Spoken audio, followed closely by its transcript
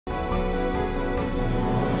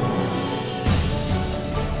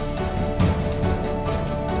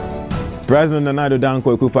President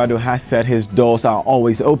Addo has said his doors are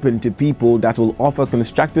always open to people that will offer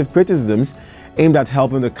constructive criticisms aimed at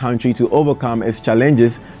helping the country to overcome its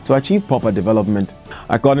challenges to achieve proper development.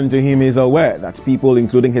 According to him, he is aware that people,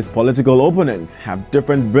 including his political opponents, have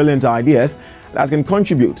different brilliant ideas that can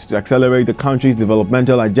contribute to accelerate the country's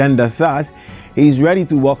developmental agenda. Thus, he is ready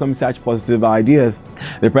to welcome such positive ideas.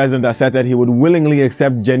 The president asserted he would willingly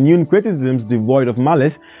accept genuine criticisms devoid of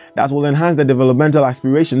malice that will enhance the developmental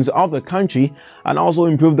aspirations of the country and also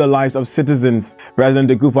improve the lives of citizens. President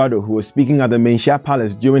Addo, who was speaking at the Menchia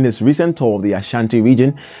Palace during his recent tour of the Ashanti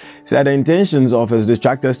region, said the intentions of his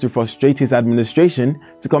detractors to frustrate his administration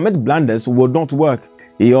to commit blunders would not work.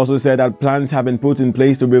 He also said that plans have been put in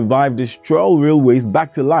place to revive the Stroll railways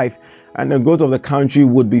back to life, and the growth of the country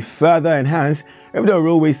would be further enhanced if the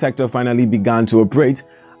railway sector finally began to operate,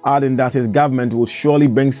 adding that his government will surely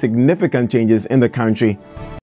bring significant changes in the country.